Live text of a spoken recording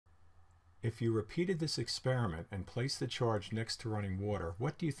If you repeated this experiment and placed the charge next to running water,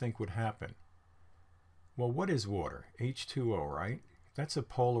 what do you think would happen? Well, what is water? H2O, right? That's a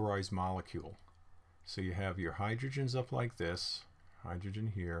polarized molecule. So you have your hydrogens up like this,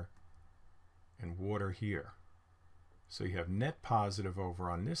 hydrogen here, and water here. So you have net positive over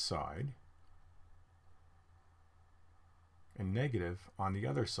on this side, and negative on the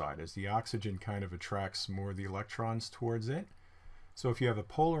other side, as the oxygen kind of attracts more of the electrons towards it. So if you have a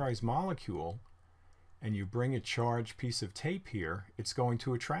polarized molecule and you bring a charged piece of tape here, it's going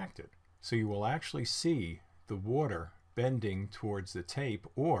to attract it. So you will actually see the water bending towards the tape,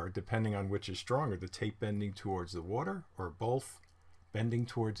 or depending on which is stronger, the tape bending towards the water, or both bending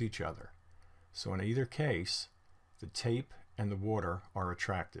towards each other. So in either case, the tape and the water are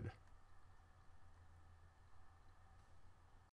attracted.